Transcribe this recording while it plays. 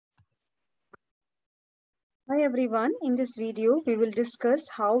Hi everyone, in this video we will discuss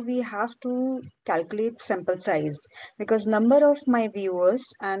how we have to calculate sample size, because number of my viewers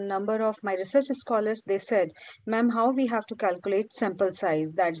and number of my research scholars, they said, ma'am, how we have to calculate sample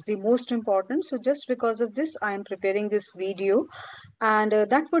size, that's the most important. So just because of this I am preparing this video, and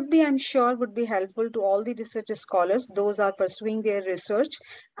that would be, I'm sure, would be helpful to all the research scholars, those are pursuing their research,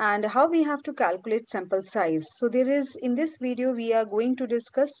 and how we have to calculate sample size. So there is, in this video we are going to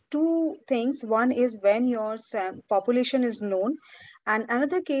discuss two things. One is when your population is known, and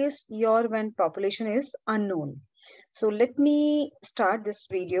another case your when population is unknown. So let me start this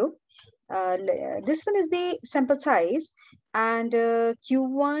video. This one is the sample size, and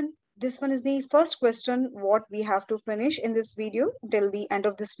Q1, this one is the first question what we have to finish in this video till the end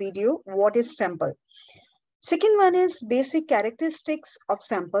of this video. What is sample? Second one is basic characteristics of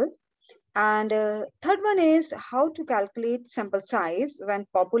sample, and third one is how to calculate sample size when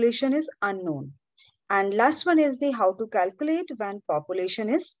population is unknown, and last one is the how to calculate when population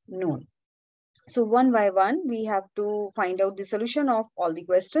is known. So one by one we have to find out the solution of all the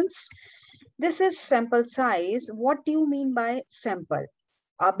questions. This is sample size. What do you mean by sample?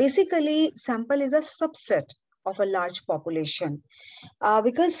 Basically, sample is a subset of a large population,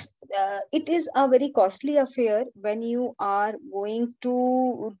 because it is a very costly affair when you are going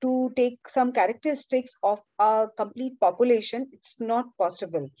to take some characteristics of a complete population. It's not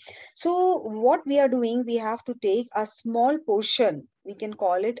possible. So what we are doing, we have to take a small portion, we can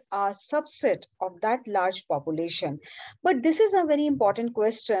call it a subset of that large population. But this is a very important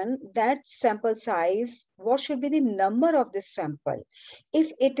question, that sample size, what should be the number of this sample?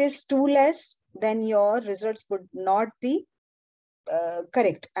 If it is too less, then your results would not be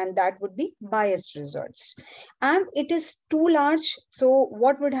correct, and that would be biased results. And it is too large, so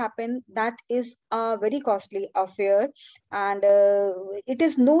what would happen? That is a very costly affair, and it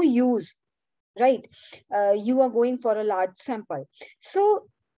is no use, right? You are going for a large sample. So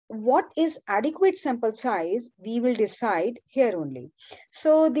what is adequate sample size, we will decide here only.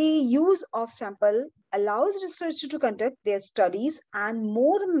 So the use of sample allows researchers to conduct their studies and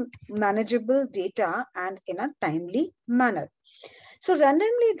more manageable data and in a timely manner. So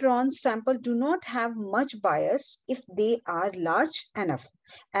randomly drawn samples do not have much bias if they are large enough.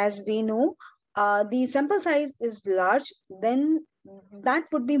 As we know, the sample size is large, then that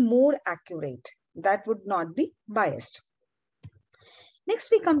would be more accurate. That would not be biased.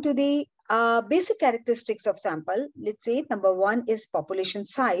 Next, we come to the basic characteristics of sample. Let's say number one is population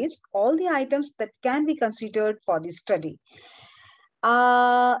size, all the items that can be considered for the study.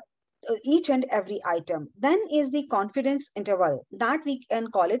 Each and every item. Then is the confidence interval, that we can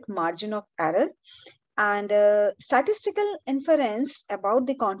call it margin of error, and statistical inference about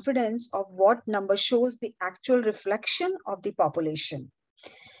the confidence of what number shows the actual reflection of the population.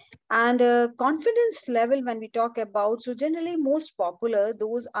 And confidence level, when we talk about, so generally most popular,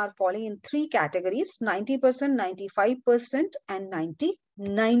 those are falling in three categories: 90%, 95%, and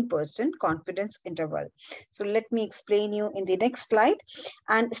 99% confidence interval. So let me explain you in the next slide.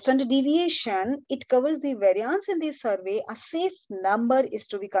 And standard deviation, it covers the variance in the survey. A safe number is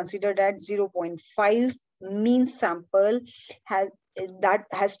to be considered at 0.5. Mean sample that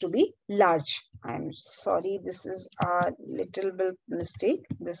has to be large. I'm sorry, this is a little bit mistake.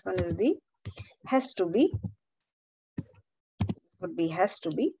 This one is the has to be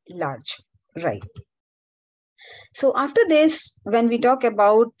large, right? So after this, when we talk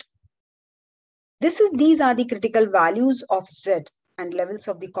about these are the critical values of Z and levels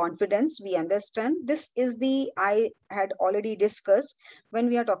of the confidence. We understand this is the, I had already discussed when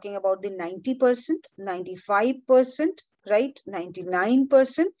we are talking about the 90%, 95%, right?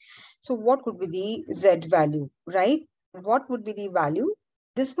 99%. So what could be the Z value, right? What would be the value?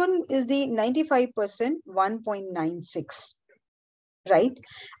 This one is the 95%, 1.96, right?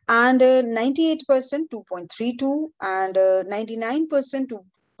 And 98%, 2.32, and 99%,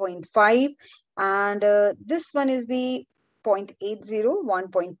 2.5. And this one is the 0.80,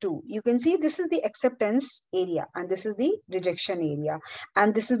 1.2. You can see this is the acceptance area and this is the rejection area,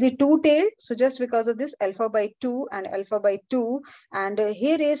 and this is the two-tailed. So just because of this, alpha by 2 and alpha by 2, and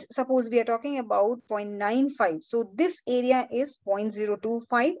here is, suppose we are talking about 0.95. So this area is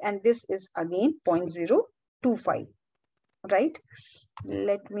 0.025 and this is again 0.025, right?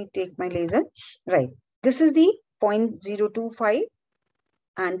 Let me take my laser, right? This is the 0.025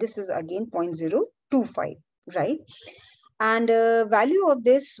 and this is again 0.025, right? And value of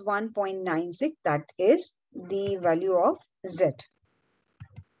this 1.96, that is the value of Z.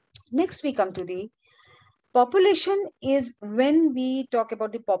 Next, we come to the population. Is when we talk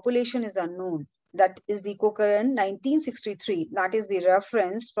about the population is unknown. that is the Cochrane 1963. That is the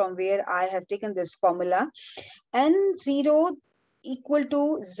reference from where I have taken this formula. N0 equal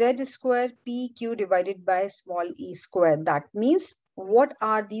to Z square PQ divided by small e square. That means what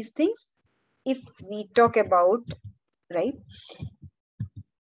are these things? If we talk about, right,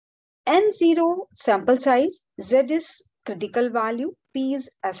 N0 sample size, Z is critical value, P is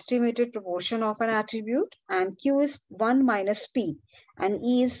estimated proportion of an attribute, and Q is 1 minus P, and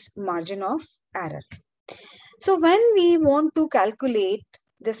E is margin of error. So when we want to calculate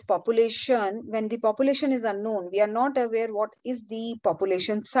this population, when the population is unknown, we are not aware what is the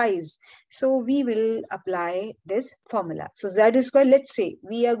population size. So we will apply this formula. So Z is square, let's say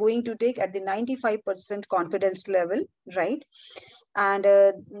we are going to take at the 95% confidence level, right? And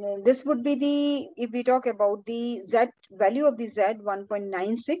this would be the, if we talk about the Z value of the Z,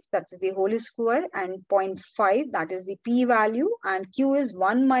 1.96, that is the whole square, and 0.5, that is the P value, and Q is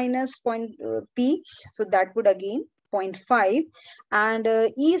 1 minus P, so that would again 0.5, and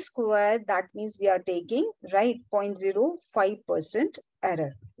E square, that means we are taking, right, 0.05%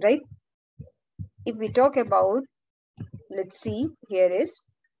 error, right? If we talk about, let's see, here is,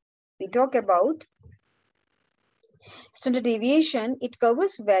 we talk about standard deviation, it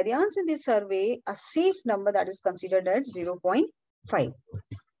covers variance in the survey, a safe number that is considered at 0.5.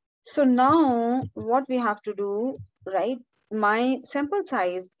 So now what we have to do, right? My sample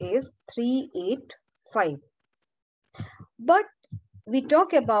size is 385. But we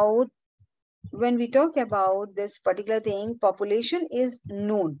talk about, when we talk about this particular thing, population is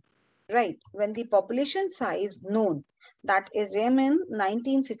known, right? When the population size known, that is M in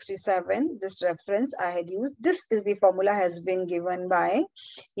 1967, this reference I had used, this is the formula has been given by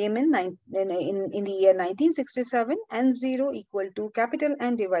M in the year 1967, N0 equal to capital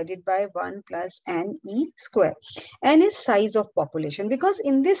N divided by 1 plus N E square. N is size of population, because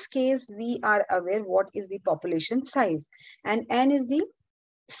in this case, we are aware what is the population size, and N is the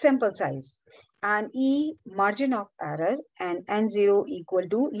sample size, and E margin of error, and N0 equal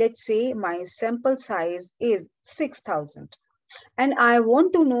to, let's say my sample size is 6,000, and I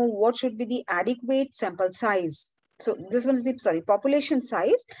want to know what should be the adequate sample size. So this one is the, sorry, population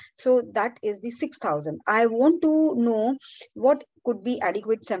size. So that is the 6,000. I want to know what could be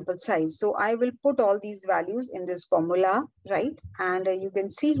adequate sample size. So I will put all these values in this formula, right? And you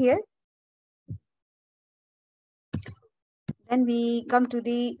can see here. Then we come to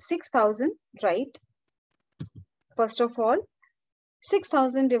the 6,000, right? First of all,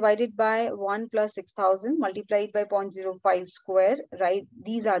 6,000 divided by 1 plus 6,000 multiplied by 0.05 square, right?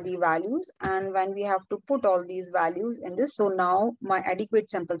 These are the values. And when we have to put all these values in this, so now my adequate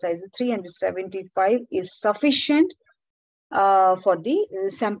sample size is 375 is sufficient for the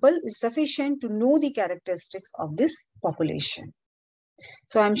sample, is sufficient to know the characteristics of this population.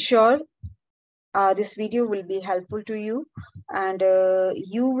 So I'm sure this video will be helpful to you, and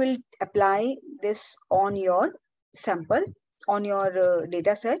you will apply this on your sample, on your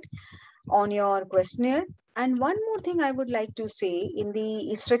data set, on your questionnaire. And one more thing I would like to say, in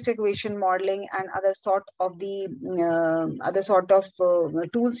the structure equation modeling and other sort of the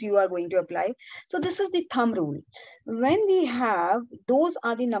tools you are going to apply. So this is the thumb rule. When we have, those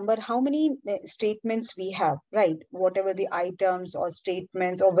are the number, how many statements we have, right? Whatever the items or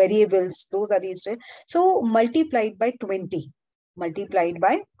statements or variables, those are these. So multiplied by 20. Multiplied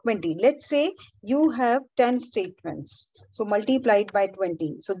by 20. Let's say you have 10 statements. So multiplied by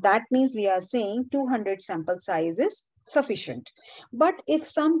 20. So that means we are saying 200 sample size is sufficient. But if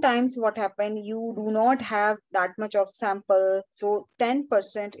sometimes what happen, you do not have that much of sample, so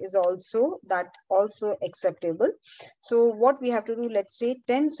 10% is also acceptable. So what we have to do, let's say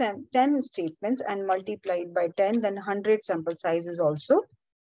 10 statements and multiplied by 10, then 100 sample size is also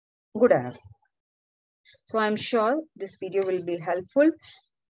good enough. So I'm sure this video will be helpful,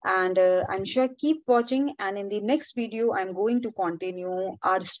 and I'm sure keep watching. And in the next video, I'm going to continue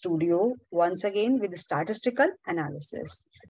our studio once again with statistical analysis.